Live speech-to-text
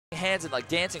hands and like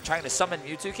dancing, trying to summon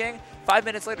Mew2King. 5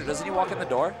 minutes later, doesn't he walk in the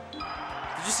door? Did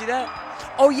you see that?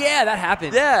 Oh yeah, that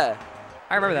happened. Yeah.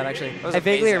 I remember that actually. That I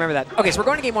vaguely amazing. remember that. Okay, so we're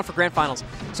going to game 1 for Grand Finals.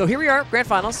 So here we are, Grand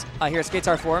Finals, here at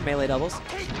SKTAR 4, Melee Doubles.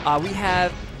 We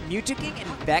have Mew2King and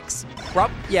Vex,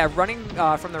 running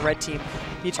from the red team.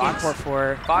 Mew2King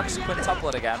 4-4. Fox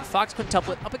quintuplet again. Fox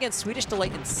quintuplet up against Swedish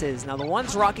Delight and Sizz. Now the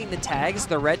ones rocking the tags,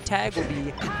 the red tag will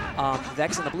be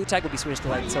Vex and the blue tag will be Swedish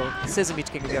Delight. So Sizz and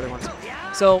Mew2King are the other ones.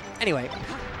 So anyway,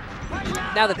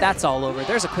 now that that's all over,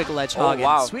 there's a quick ledge hog. Oh,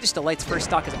 wow. And Swedish Delight's first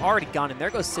stock is already gone, and there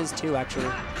goes Sizz too,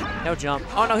 actually. No jump.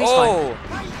 Oh, no, he's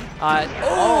fine.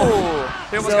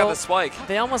 They almost got the spike.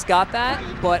 They almost got that,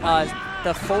 but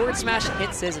the forward smash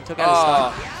hit Sizz and took out his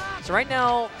stock. So right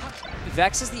now,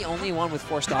 Vex is the only one with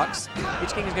 4 stocks.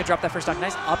 Mew2King is going to drop that first stock.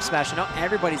 Nice up smash. And now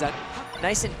everybody's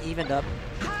nice and evened up.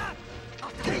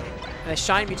 And they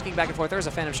shine Mew2King back and forth. There was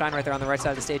a Phantom Shine right there on the right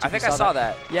side of the stage. I think I saw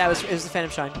that. Yeah, it was the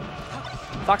Phantom Shine.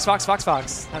 Fox, Fox, Fox,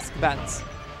 Fox. That's the combatants.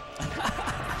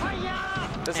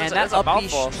 And that up B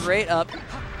straight up.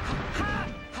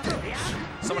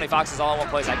 So many Foxes all in one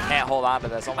place. I can't hold on to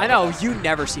this. Oh my I know. goodness. You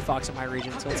never see Fox in my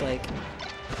region, so it's like,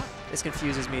 this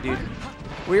confuses me, dude.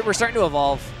 We're starting to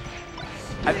evolve.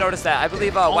 I've noticed that. I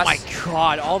believe oh Wes, my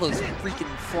god, all those freaking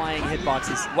flying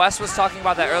hitboxes. Wes was talking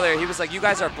about that earlier. He was like, you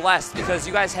guys are blessed because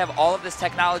you guys have all of this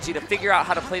technology to figure out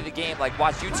how to play the game. Like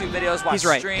watch YouTube videos, watch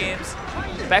streams.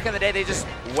 Back in the day, they just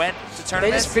went to tournaments.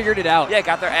 They just figured it out. Yeah,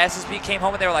 got their asses beat, came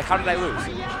home, and they were like, how did I lose?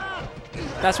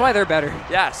 That's why they're better.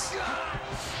 Yes.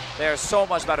 They are so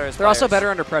much better as They're players. also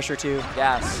better under pressure, too.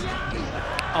 Yes.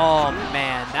 Oh,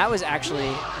 man. That was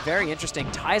actually very interesting.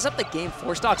 Ties up the game.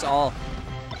 4 stocks all.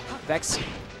 Vex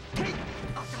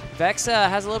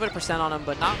has a little bit of percent on him,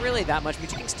 but not really that much.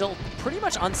 Mew2King still pretty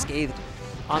much unscathed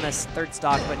on this 3rd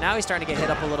stock, but now he's starting to get hit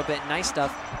up a little bit. Nice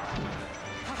stuff.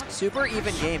 Super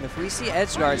even game. If we see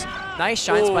edge guards, nice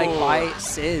shine spike by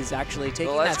Sizz, actually,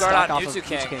 taking that stock off of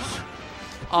Mew2King.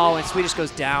 Oh, and Swedish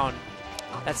goes down.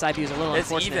 That side view is a little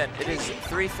unfortunate. It's even. It is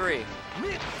 3-3.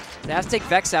 They have to take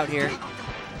Vex out here.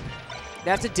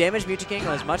 They have to damage Mew2King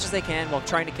as much as they can while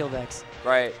trying to kill Vex.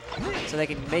 Right. So they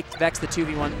can make Vex the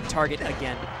 2v1 target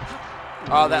again.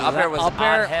 Oh, that up air was on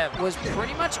him. Was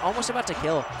pretty much almost about to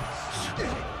kill.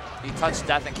 He touched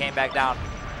death and came back down.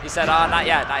 He said, not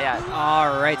yet, not yet.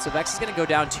 All right, so Vex is going to go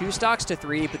down 2 stocks to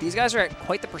 3, but these guys are at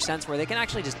quite the percents where they can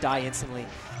actually just die instantly.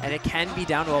 And it can be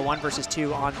down to a 1 versus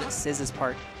 2 on Sizz's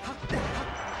part.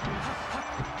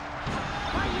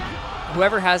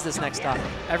 Whoever has this next stock,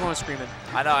 everyone's screaming.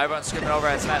 I know, everyone's screaming over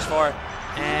at Smash 4.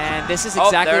 And this is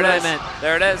exactly what I meant.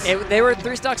 There it is. They were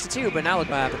 3 stocks to 2, but now look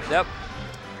what happened. Yep.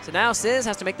 So now Sizz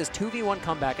has to make this 2v1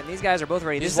 comeback, and these guys are both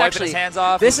ready. He's wiping his hands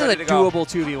off. This is a doable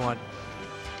 2v1.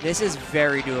 This is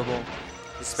very doable.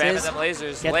 He's spamming them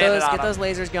lasers. Get those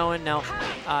lasers going. Now,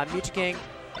 Mew2King.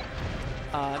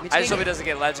 I just hope he doesn't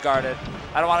get ledge guarded.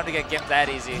 I don't want him to get gimped that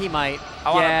easy. He might.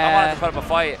 I want him to put up a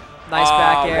fight. Nice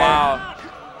back air. Wow.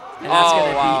 And that's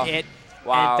going to be it.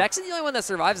 Wow. And Vex is the only one that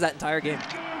survives that entire game.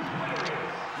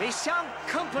 Mission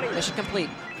complete. Mission complete.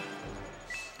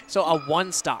 So a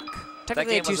 1 stock.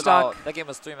 Technically that game a 2 stock. That game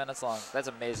was 3 minutes long. That's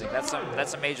amazing. That's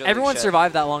a major. Everyone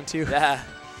survived that long too. Yeah.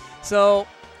 So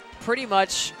pretty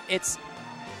much it's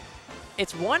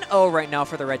 1-0 right now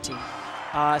for the red team.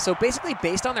 So basically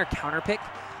based on their counter pick,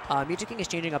 Mew2King is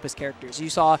changing up his characters. You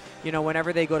saw,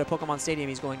 whenever they go to Pokemon Stadium,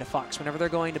 he's going to Fox. Whenever they're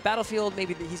going to Battlefield,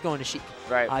 maybe he's going to Sheik.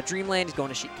 Right. Dreamland, he's going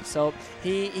to Sheik. So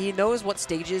he knows what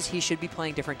stages he should be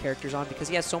playing different characters on because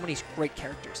he has so many great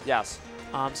characters. Yes.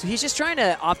 So he's just trying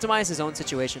to optimize his own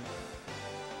situation,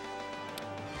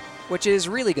 which is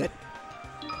really good.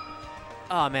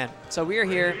 Oh, man. So we are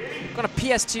here. We're going to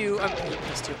PS2.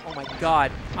 PS2. Oh, my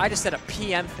God. I just said a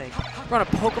PM thing. We're on a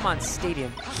Pokemon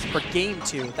Stadium for Game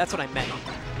 2. That's what I meant.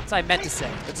 That's what I meant to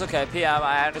say. It's okay. PM,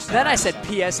 I understand. Then I said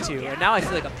PS2, and now I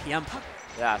feel like a PM player.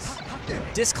 Yes.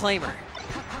 Disclaimer.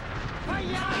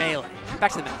 Melee.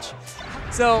 Back to the match.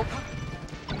 So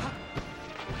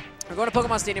we're going to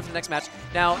Pokemon Stadium for the next match.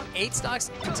 Now, 8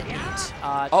 stocks to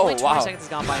 8. Only 20 seconds has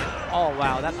gone by. Oh,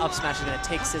 wow. That up smash is going to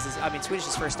take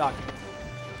Swedish's first stock.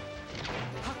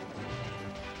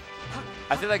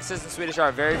 I feel like Sizz and Swedish are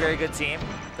a very, very good team.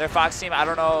 Their Fox team, I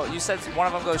don't know. You said one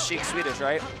of them goes Sheik Swedish,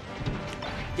 right?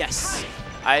 Yes.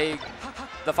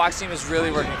 The Fox team is really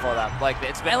working for them. Like,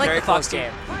 it's been a very close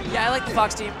game. Yeah, I like the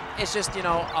Fox team. It's just,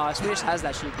 Swedish has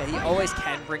that Sheik that he always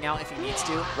can bring out if he needs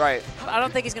to. Right. But I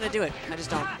don't think he's going to do it. I just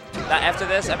don't. Not after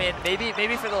this, I mean,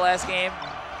 maybe for the last game,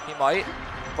 he might.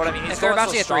 But I mean, he's if they're going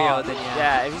about so to get 3-0, then yeah.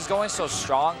 Yeah, if he's going so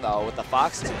strong, though, with the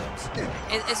Fox teams.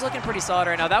 It's looking pretty solid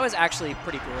right now. That was actually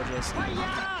pretty gorgeous.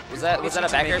 Was that a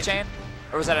back air chain?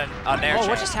 Or was that a nair chain? Oh,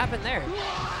 what just happened there?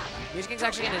 Mew2King's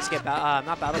actually going to get,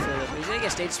 not Battlefield, but he's going to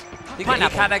get stage. He kind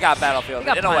of got Battlefield he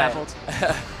got in a way.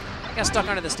 He got stuck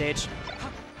under the stage.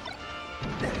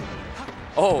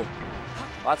 Oh,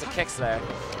 lots of kicks there.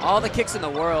 All the kicks in the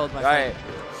world, my friend.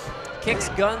 Kicks,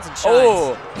 guns, and shines.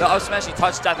 Oh, the up smash, he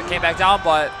touched that and came back down,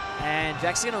 but... And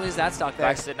Vex is going to lose that stock there.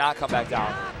 Vex did not come back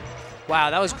down.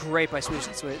 Wow, that was great by Swedish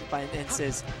and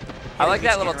Sizz. I like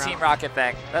that little Team Rocket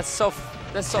thing. That's so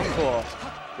cool.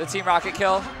 The Team Rocket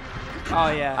kill.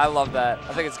 Oh, yeah. I love that.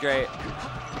 I think it's great.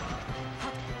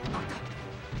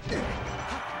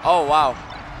 Oh, wow.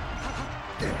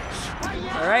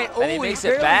 All right. And he makes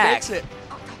it back.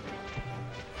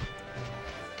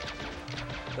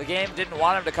 The game didn't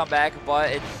want him to come back, but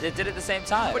it did at the same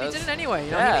time. But he did it anyway.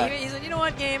 You know, yeah. he said, you know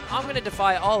what, game? I'm going to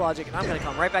defy all logic, and I'm going to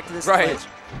come right back to this stage.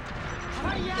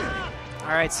 All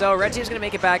right, so red team's going to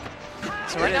make it back.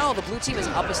 So right now, the blue team is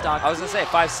up a stock. I was going to say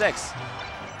 5-6.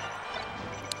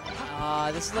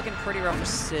 This is looking pretty rough for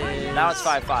Sizz. Now it's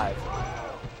 5-5.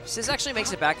 Sizz actually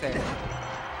makes it back there.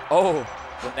 Oh,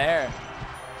 the Nair.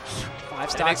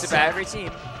 5 stocks to every team.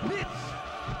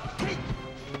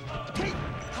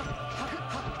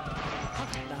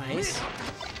 Nice.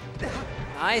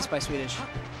 Nice by Swedish.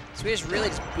 Swedish really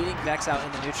just beating Vex out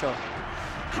in the neutral.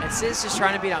 And Sizz just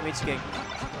trying to beat out Mew2King.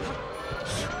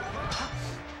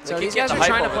 So these guys are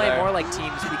trying to play more like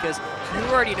teams because you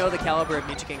already know the caliber of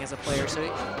Mew2King as a player. So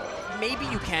maybe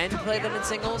you can play them in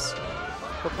singles,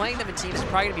 but playing them in teams is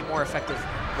probably going to be more effective.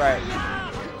 Right.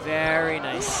 Very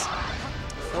nice.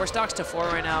 4 stocks to 4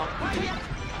 right now.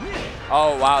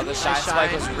 Oh, wow. The shine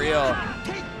spike was real.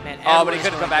 Man, oh, but he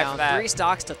couldn't come back from that. 3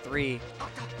 stocks to 3.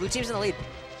 Blue team's in the lead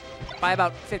by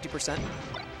about 50%.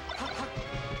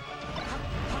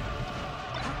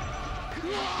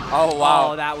 Oh,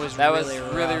 wow. Oh, that was really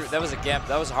rough. That was a gimp.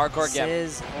 That was a hardcore gimp.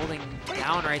 Sizz holding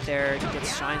down right there.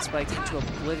 Gets shine spiked into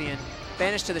oblivion.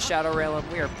 Banished to the shadow rail, and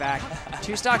we are back.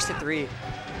 2 stocks to 3.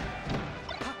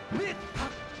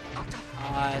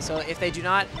 So if they do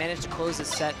not manage to close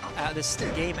this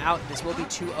game out, this will be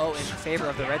 2-0 in favor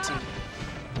of the red team.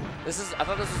 I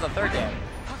thought this was the 3rd game.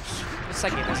 The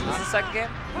second game, isn't it? Is this the 2nd game?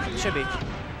 It should be.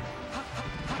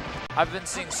 I've been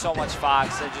seeing so much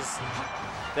Fox.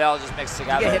 They all just mix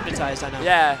together. You get hypnotized, I know.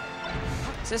 Yeah.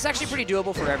 So it's actually pretty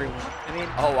doable for everyone. I mean.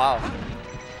 Oh, wow. I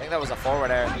think that was a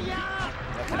forward air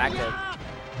that connected.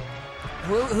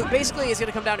 Who basically is going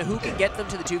to come down to who can get them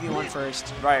to the 2v1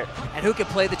 first. Right. And who can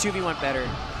play the 2v1 better.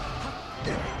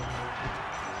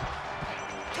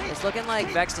 It's looking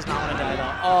like Vex does not want to die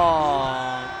though.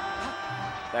 Oh.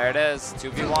 There it is.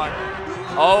 2v1.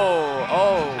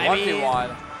 Oh,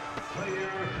 1v1.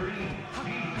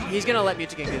 He's going to let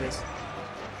Mew2King do this.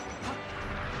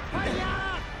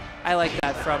 I like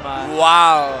that from...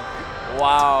 Wow.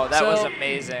 Wow, that was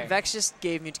amazing. Vex just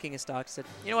gave Mew2King a stock. Said,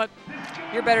 you know what?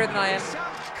 You're better than I am.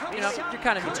 You know, you're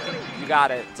kind of Mew2King. You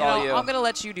got it. It's all you. I'm going to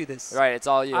let you do this. Right, it's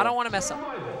all you. I don't want to mess up.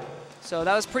 So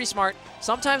that was pretty smart.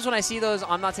 Sometimes when I see those,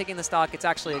 I'm not taking the stock. It's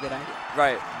actually a good idea.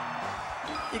 Right.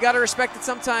 You got to respect it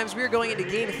sometimes. We are going into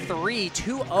game 3,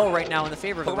 2-0 right now in the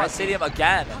favor of the red team. Stadium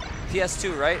again.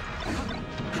 PS2, right?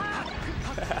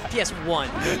 PS1.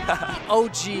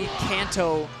 OG,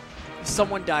 Kanto.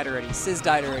 Someone died already. Sizz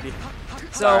died already.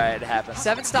 So all right, it happens.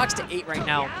 7 stocks to 8 right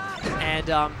now. And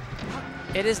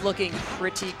it is looking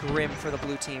pretty grim for the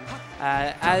blue team.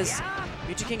 As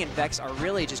Mew2King and Vex are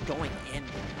really just going in.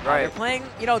 Right. They're playing,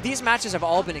 you know, these matches have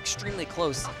all been extremely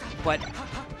close. But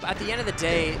at the end of the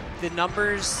day, the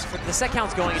numbers, for the set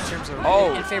count's going in terms of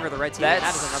in favor of the red team. That's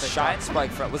that is another shine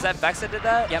spike. Was that Vex that did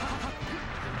that? Yep.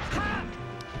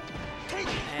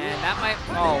 And that might,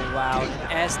 oh wow,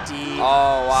 SD.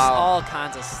 Oh wow. All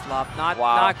kinds of slop.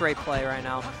 Not great play right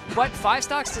now. But 5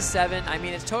 stocks to 7, I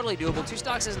mean, it's totally doable. 2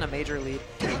 stocks isn't a major lead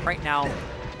right now.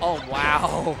 Oh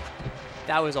wow.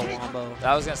 That was a wombo.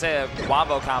 I was going to say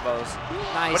wombo combos.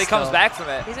 Nice. But he comes back from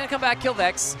it. He's going to come back, kill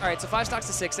Vex. All right, so 5 stocks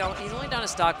to 6. Now, he's only down a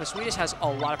stock, but Swedish has a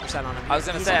lot of percent on him. I was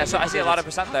going to say, I see a lot of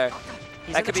percent there.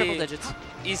 He's that in could the triple be digits.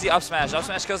 Easy up smash. Up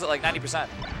smash kills at like 90%.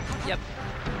 Yep.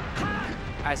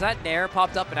 All right, so that Nair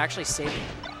popped up and actually saved him.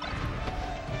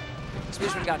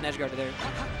 Swedish would have gotten edge guarded there.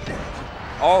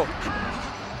 Oh.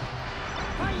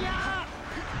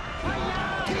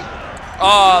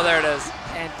 Oh, there it is.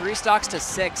 And 3 stocks to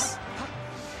 6.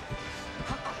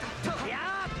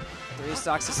 3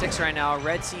 stocks to 6 right now.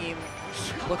 Red team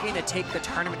looking to take the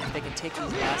tournament if they can take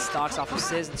these last stocks off of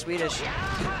Sizz and Swedish.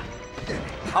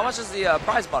 How much is the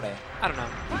prize money? I don't know.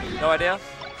 No idea?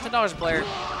 $10 a player.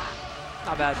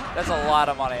 Not bad. That's a lot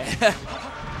of money.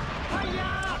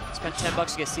 Spent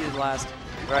 $10 to get seated last.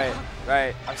 Right.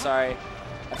 I'm sorry.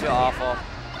 I feel awful.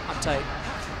 I'm tight.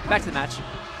 Back to the match.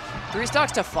 3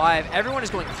 stocks to 5. Everyone is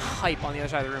going hype on the other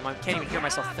side of the room. I can't even hear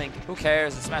myself think. Who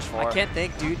cares? It's Smash 4. I can't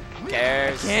think, dude. Who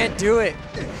cares? Can't do it.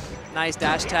 Nice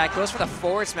dash attack. Goes for the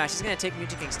forward smash. He's going to take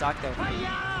Mew2King stock there.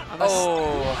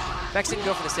 Vex didn't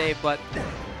go for the save, but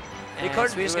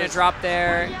Swedish going to drop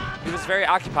there. He was very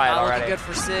occupied already. Looking good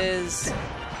for Sizz.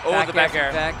 Oh, the back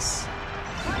air. Vex.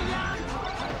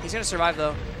 He's going to survive,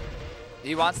 though.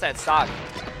 He wants that stock.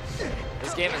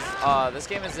 This game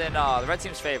is in the red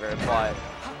team's favor, but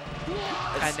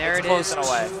and there it is.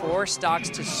 4 stocks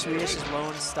to Swedish's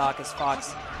lone stock as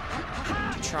Fox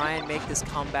to try and make this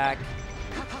comeback.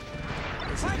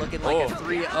 This is looking like a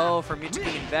 3-0 for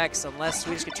Mew2King and Vex, unless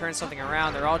Swedish could turn something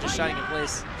around. They're all just shining in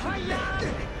place.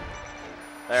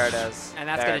 There it is. And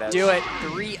that's going to do it.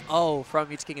 3-0 from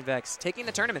Mew2King and Vex, taking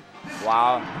the tournament.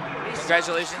 Wow.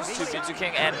 Congratulations to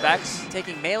Mew2King and Vex.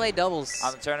 Taking melee doubles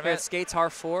on the tournament. Here at SKTAR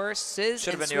 4. Sizz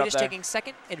and Swedish taking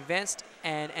 2nd, Advanced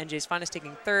and NJ's Finest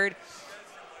taking 3rd.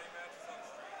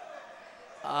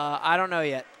 I don't know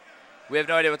yet. We have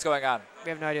no idea what's going on. We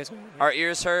have no idea what's going on. Our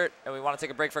ears hurt, and we want to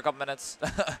take a break for a couple minutes.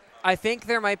 I think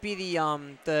there might be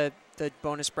the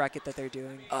bonus bracket that they're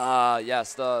doing.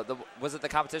 Yes. Was it the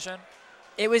competition?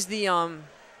 It was the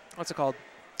what's it called?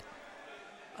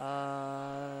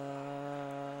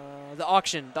 The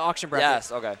auction bracket.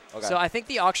 Yes. Okay. So I think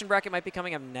the auction bracket might be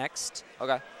coming up next.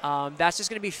 Okay. That's just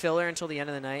gonna be filler until the end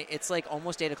of the night. It's like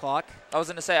almost 8 o'clock. I was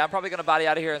gonna say I'm probably gonna body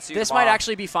out of here and see you This tomorrow. might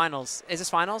actually be finals. Is this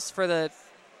finals for the?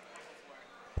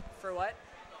 For what?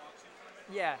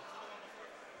 Yeah.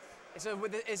 So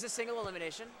is this single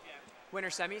elimination? Yeah. Winner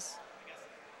semis?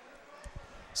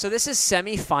 So this is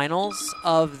semifinals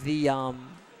of the I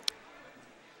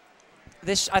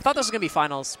thought this was gonna be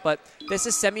finals, but this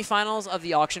is semifinals of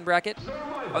the auction bracket.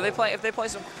 Are they playing? If they play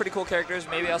some pretty cool characters,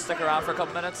 maybe I'll stick around for a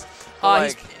couple minutes.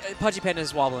 Pudgy Panda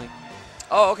is wobbling.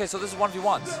 Oh, okay. So this is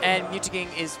 1v1s. And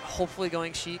Mew2King is hopefully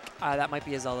going Sheik. That might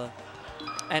be a Zelda.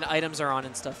 And items are on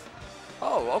and stuff.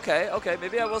 Oh, okay, okay.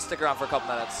 Maybe I will stick around for a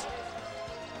couple minutes.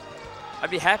 I'd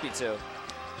be happy to.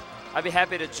 I'd be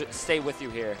happy to stay with you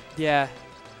here. Yeah.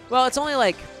 Well, it's only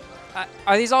like,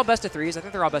 are these all best of 3s? I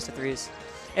think they're all best of 3s.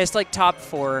 It's like top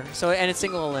 4, and it's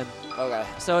single elim. Okay.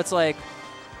 So it's like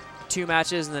 2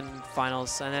 matches and then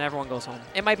finals, and then everyone goes home.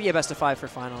 It might be a best of 5 for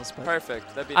finals. But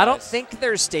perfect. That'd be I don't think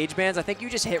there's stage bans. I think you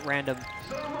just hit random.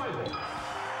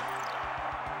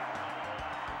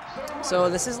 So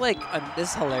this is like, this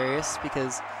is hilarious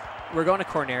because we're going to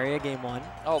Corneria game 1.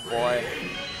 Oh boy.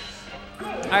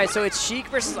 All right, so it's Sheik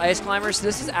versus Ice Climber. So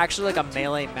this is actually like a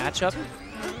melee matchup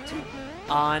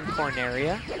on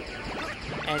Corneria.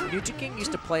 And Mew2King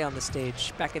used to play on the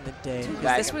stage back in the day.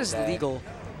 This was legal.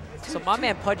 So my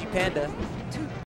man Pudgy Panda